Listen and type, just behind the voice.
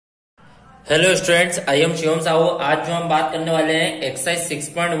Hello students, I am Shivam Sahu. आज जो हम बात करने वाले हैं exercise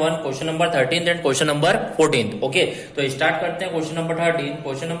 6.1 question number 13 and question number 14। Okay, तो स्टार्ट करते हैं क्वेश्चन नंबर 13।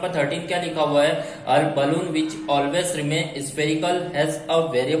 क्वेश्चन नंबर 13 क्या लिखा हुआ है? A balloon which always remain spherical has a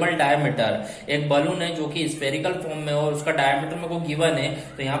variable diameter. एक बलून है जो कि स्फेरिकल फॉर्म में और उसका डायमीटर में को गिवन है।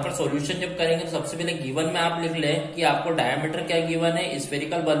 तो यहाँ पर सॉल्यूशन जब करेंगे तो सबसे पहले गिवन में आप लिख लें कि आपको डायमीटर क्या गिवन है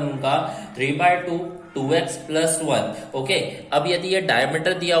स्फेरिकल बलून का 3/2 2x + 1। ओके, अब यदि ये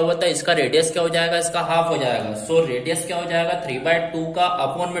डायमीटर दिया हुआ था, इसका रेडियस क्या हो जाएगा? इसका हाफ हो जाएगा। सो रेडियस क्या हो जाएगा? 3/2 का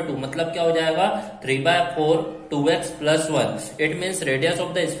अपॉन में 2, मतलब क्या हो जाएगा? 3/4 2x + 1। It means radius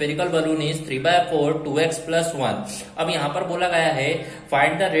of the spherical balloon is 3/4 2x + 1। अब यहाँ पर बोला गया है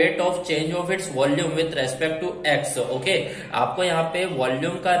find the rate of change of its volume with respect to x। Okay, आपको यहाँ पे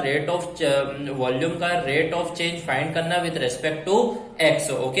वॉल्यूम का रेट ऑफ चेंज फाइंड करना with respect to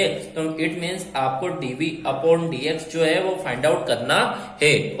x। Okay, तो इट मीन्स आपको dv/dx जो है वो फाइंड आउट करना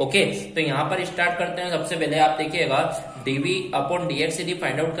है। ओके, तो यहाँ पर स्टार्ट करते हैं। सबसे पहले आप देखिएगा dv/dx यदि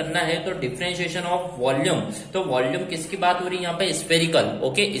फाइंड आउट करना है तो डिफरेंशिएशन ऑफ वॉल्यूम। तो वॉल्यूम किसकी बात हो रही है यहाँ पे? स्फेरिकल।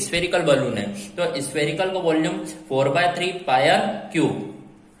 ओके, स्फेरिकल बलून है तो स्फेरिकल का वॉल्यूम 4/3 πr³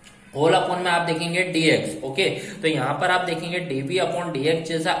 होल अपॉन में आप देखेंगे dx। ओके, तो यहाँ पर आप देखेंगे dv/dx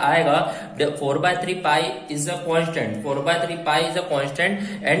जैसा आएगा। 4/3 pi is a constant, 4/3 pi is a constant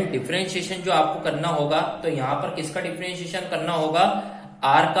and differentiation जो आपको करना होगा, तो यहाँ पर किसका डिफरेंशिएशन करना होगा?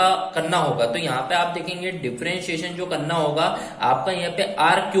 r का करना होगा। तो यहाँ पे आप देखेंगे डिफरेंशिएशन जो करना होगा आपका यहाँ पे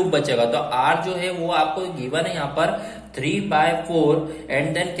r³ बचेगा। तो r जो है वो आपको गिवन है यहाँ पर 3/4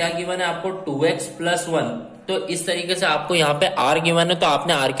 एंड देन क्या गिवन है आपको? 2x + 1। तो इस तरीके से आपको यहाँ पे r गिवन है, तो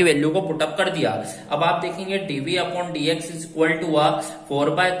आपने r की वैल्यू को पुटअप कर दिया। अब आप देखेंगे dv/dx इज इक्वल टू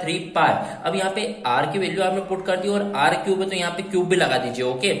 4/3 पाई। अब यहाँ पे r की वैल्यू आपने पुट कर दी और r³ है तो यहाँ पे क्यूब भी लगा दीजिए।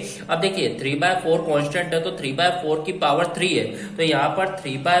 ओके, अब देखिए 3/4 कांस्टेंट है तो 3/4 की पावर 3 है, तो यहाँ पर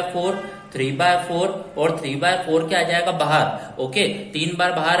 3/4 और 3/4 क्या आ जाएगा? बाहर। ओके, 3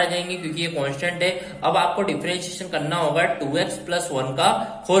 बार बाहर आ जाएंगे क्योंकि ये कांस्टेंट है। अब आपको डिफरेंशिएशन करना होगा 2x + 1 का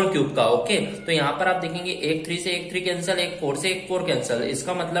होल क्यूब का। ओके, तो यहाँ पर आप देखेंगे 1 3 से 1 3 कैंसिल, 1 4 से 1 4 कैंसिल।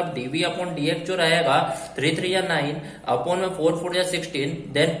 इसका मतलब dv/dx जो रहेगा 3 3 या 9 अपॉन में 4 4 या 16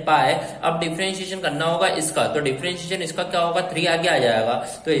 देन पाई। अब डिफरेंशिएशन करना होगा इसका, तो डिफरेंशिएशन इसका क्या होगा? 3 आगे आ जाएगा,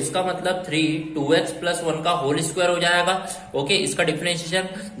 तो इसका मतलब 3 2x + 1 का होल स्क्वायर हो जाएगा। ओके, इसका डिफरेंशिएशन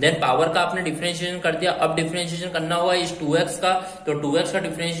देन पावर का आपने डिफरेंशिएशन कर दिया। अब डिफरेंशिएशन करना होगा इस 2x का, तो 2x का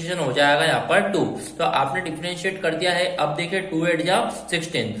डिफरेंशिएशन हो जाएगा यहाँ पर 2। तो आपने डिफरेंशिएट कर दिया है। अब देखिए 2 8 जा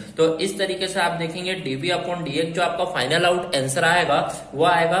 16। तो इस तरीके से आप देखेंगे dv/dx जो आपका फाइनल आउट आंसर आएगा वो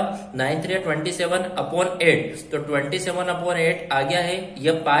आएगा 9 3 27/8। तो 27/8 आ गया है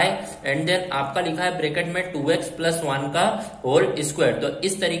ये पाई एंड देन आपका लिखा है ब्रैकेट में 2x + 1 का होल स्क्वायर। तो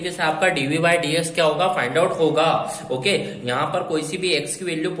इस तरीके से आपका dv/dx क्या होगा? फाइंड आउट होगा। ओके, यहाँ पर कोई सी भी x की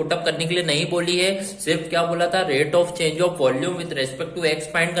वैल्यू पुटअप करने के लिए नहीं बोली है, सिर्फ क्या बोला था? Rate of change of volume with respect to x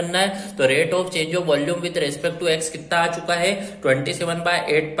find करना है। तो rate of change of volume with respect to x कितना आ चुका है?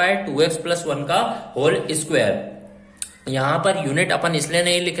 27/8 पाई 2x + 1 का होल स्क्वायर। यहाँ पर यूनिट अपन इसलिए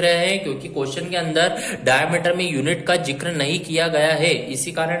नहीं लिख रहे हैं क्योंकि क्वेश्चन के अंदर डायमीटर में यूनिट का जिक्र नहीं किया गया है,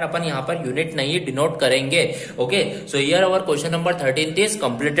 इसी कारण अपन यहाँ पर यूनिट नहीं डिनोट करेंगे। Okay, so here our question number 13 is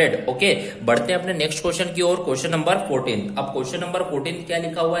completed. Okay, बढ़ते हैं अपने नेक्स्ट क्वेश्चन की ओर, क्वेश्चन नंबर 14। अब क्वेश्चन नंबर 14 क्या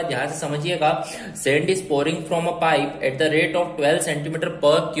लिखा हुआ है ध्यान से समझिएगा। Send is pouring from a pipe at the rate of 12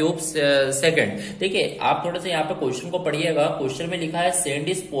 cm/³ second. देखिए आप थोड़ा सा यहाँ पे क्वेश्चन को पढ़िएगा। क्वेश्चन में लिखा है send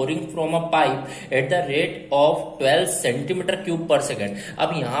is pouring from a pipe at the rate of 12 cm/³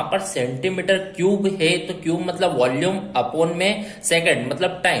 अब यहाँ पर cm³ है तो क्यूब मतलब वॉल्यूम अपॉन में सेकंड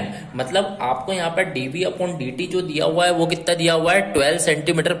मतलब टाइम, मतलब आपको यहाँ पर dv/dt जो दिया हुआ है वो कितना दिया हुआ है? 12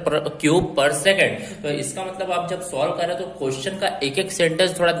 cm/³ तो इसका मतलब आप जब सॉल्व करें तो क्वेश्चन का एक एक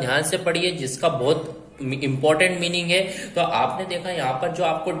सेंटेंस थोड़ा ध्यान से पढ़िए जिसका बहुत इंपॉर्टेंट मीनिंग है। तो आपने देखा यहाँ पर जो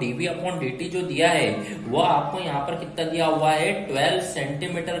आपको dv/dt जो दिया है वो आपको यहाँ पर कितना दिया हुआ है? 12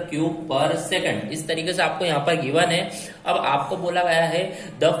 cm/s। इस तरीके से आपको यहाँ पर गिवन है। अब आपको बोला गया है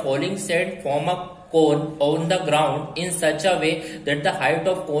the following set form a cone on the ground in such a way that the height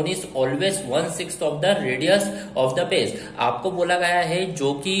of cone is always 1/6 of the radius of the base। आपको बोला गया है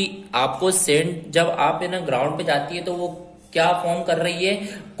जो कि आपको सेंट जब आप है ना ग्राउंड पे जाती है तो वो क्या फॉर्म कर रही है?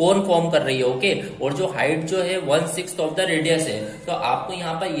 कोन फॉर्म कर रही है। ओके, और जो हाइट जो है 1/6 ऑफ द रेडियस है। तो आपको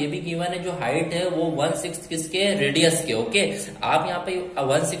यहाँ पर ये भी गिवन है जो हाइट है वो 1/6 किसके? रेडियस के। ओके, आप यहाँ पे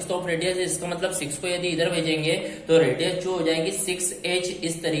 1/6 ऑफ रेडियस है, इसका मतलब 6 को यदि इधर भेजेंगे तो रेडियस जो हो जाएगी 6h।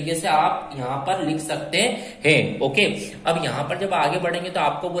 इस तरीके से आप यहाँ पर लिख सकते हैं। ओके, अब यहाँ पर जब आगे बढ़ेंगे तो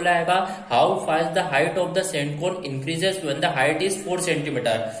आपको बोला है how fast the height of the Saint cone increases when the height is 4 cm।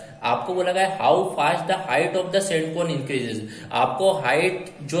 आपको बोला गया how fast the height of the send cone increases, आपको हाइट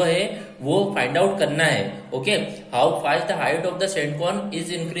जो है वो फाइंड आउट करना है। Okay, how fast the height of the send cone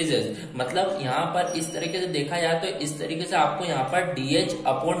is increases, मतलब यहाँ पर इस तरीके से देखा जाए तो इस तरीके से आपको यहाँ पर dh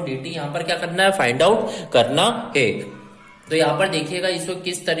अपॉन dt यहाँ पर क्या करना है, फाइंड आउट करना है। तो यहाँ पर देखिएगा इसको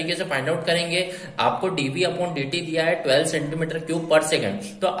किस तरीके से फाइंड आउट करेंगे। आपको dv अपॉन dt दिया है 12 सेंटीमीटर क्यूब पर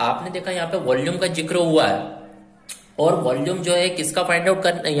सेकंड, तो आपने देखा यहाँ पे वॉल्यूम का जिक्र हुआ है और वॉल्यूम जो है किसका फाइंड आउट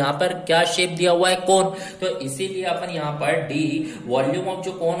करना, यहाँ पर क्या शेप दिया हुआ है, कोन, तो इसीलिए अपन यहाँ पर d वॉल्यूम ऑफ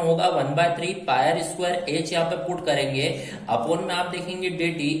जो कोन होगा 1/3 पायर स्क्वायर h यहाँ पे पुट करेंगे, अपॉन में आप देखेंगे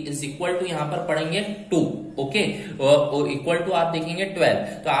dt इज इक्वल टू यहाँ पर पढ़ेंगे 2, ओके, इक्वल टू आप देखेंगे 12,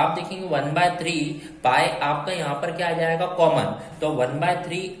 तो आप देखेंगे 1/3 पाई आपका यहाँ पर क्या आ जाएगा, कॉमन, तो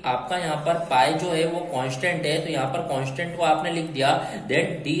 1/3 आपका यहाँ पर पाई जो है वो कांस्टेंट है, तो यहाँ पर कांस्टेंट को आपने लिख दिया,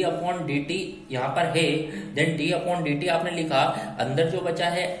 देन d अपॉन dt यहाँ पर है, देन d अपॉन dt आपने लिखा, अंदर जो बचा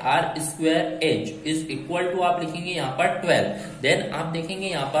है r square h is equal to आप लिखेंगे यहाँ पर 12, देन आप देखेंगे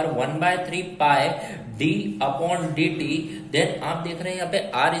यहाँ पर 1/3 पाई d अपॉन dt, देन आप देख रहे हैं यहाँ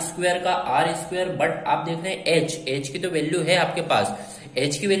पे r स्क्वायर, बट आप देख रहे हैं h की तो वैल्यू है आपके पास,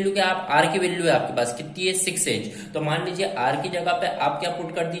 h की वैल्यू क्या, आप r की वैल्यू है आपके पास कितनी है, 6h, तो मान लीजिए r की जगह पे आप क्या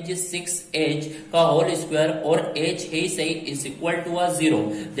पुट कर दीजिए 6h का होल स्क्वायर और h है सही इज इक्वल टू 0,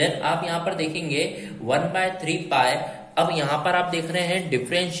 देन आप यहाँ पर देखेंगे 1/3 पाई, अब यहाँ पर आप देख रहे हैं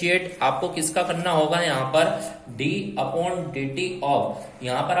डिफरेंशिएट आपको किसका करना होगा, यहाँ पर d अपॉन dt ऑफ,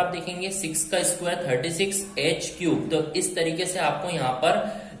 यहाँ पर आप देखेंगे 6 का स्क्वायर 36h क्यूब, तो इस तरीके से आपको यहाँ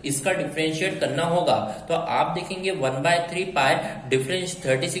पर इसका डिफरेंशिएट करना होगा, तो आप देखेंगे 1/3 पाई difference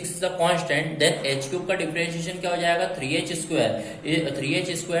 36 is the constant, then h cube का डिफरेंशिएशन क्या हो जाएगा 3h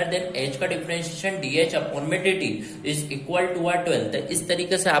स्क्वायर, देन h का डिफरेंशिएशन dh अपॉन में dt इज इक्वल टू 12, तो इस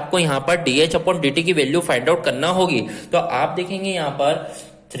तरीके से आपको यहाँ पर dh अपॉन dt की वैल्यू फाइंड आउट करना होगी। तो आप देखेंगे यहाँ पर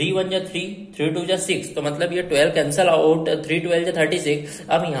 3 1 जा 3, 3 2 जा 6, तो मतलब ये 12 कैंसल आउट, 3 12 जा 36।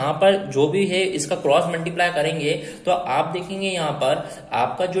 अब यहाँ पर जो भी है इसका क्रॉस मल्टीप्लाई करेंगे तो आप देखेंगे यहाँ पर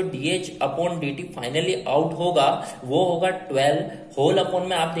आपका जो dh upon dt finally out होगा वो होगा 12 होल अपॉन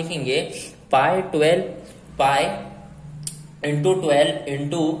में आप देखेंगे पाई 12 pi into 12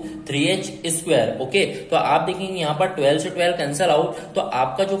 into 3h square, okay, तो आप देखेंगे यहाँ पर 12 से 12 कैंसल आउट, तो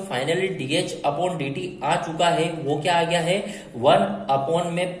आपका जो फाइनली dh अपॉन dt आ चुका है वो क्या आ गया है 1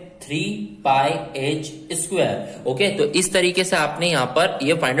 अपॉन में 3 पाई h स्क्वायर, ओके, तो इस तरीके से आपने यहाँ पर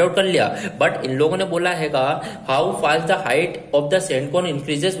ये फाइंड आउट कर लिया। बट इन लोगों ने बोला है how fast the height of the send cone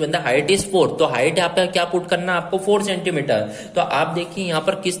increases when the height is 4, तो हाइट यहाँ पे क्या पुट करना आपको 4 सेंटीमीटर, तो आप देखिए यहाँ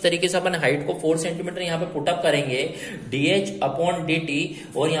पर किस तरीके से अपन हाइट को 4 सेंटीमीटर यहाँ पे पुटअप करेंगे, dh अपॉन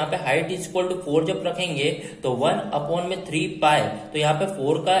dt और यहाँ पे हाइट इज इक्वल टू 4 जब रखेंगे तो 1 अपॉन में 3 पाई, तो यहाँ पे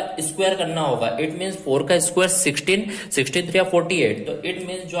 4 का स्क्वायर करना होगा, इट मीन्स 4 का स्क्वायर 16 3 48, तो इट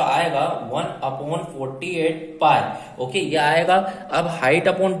मीन्स जो आएगा 1 अपॉन 48 पाई, ओके, ये आएगा। अब height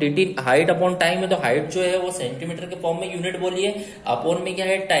upon dt, height upon time है तो हाइट जो है वो सेंटीमीटर के फॉर्म में यूनिट बोलिए, अपॉन में क्या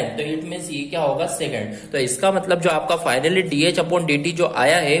है टाइम, तो इट मीन्स ये क्या होगा सेकंड, तो इसका मतलब जो आपका फाइनली dh अपॉन dt जो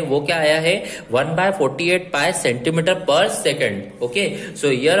आया है वो क्या आया है 1/48 पाई सेंटीमीटर पर second, okay. So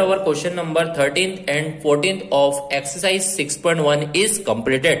here our question number 13th and 14th of exercise 6.1 is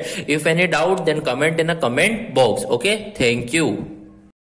completed. If any doubt then comment in a comment box, okay, thank you.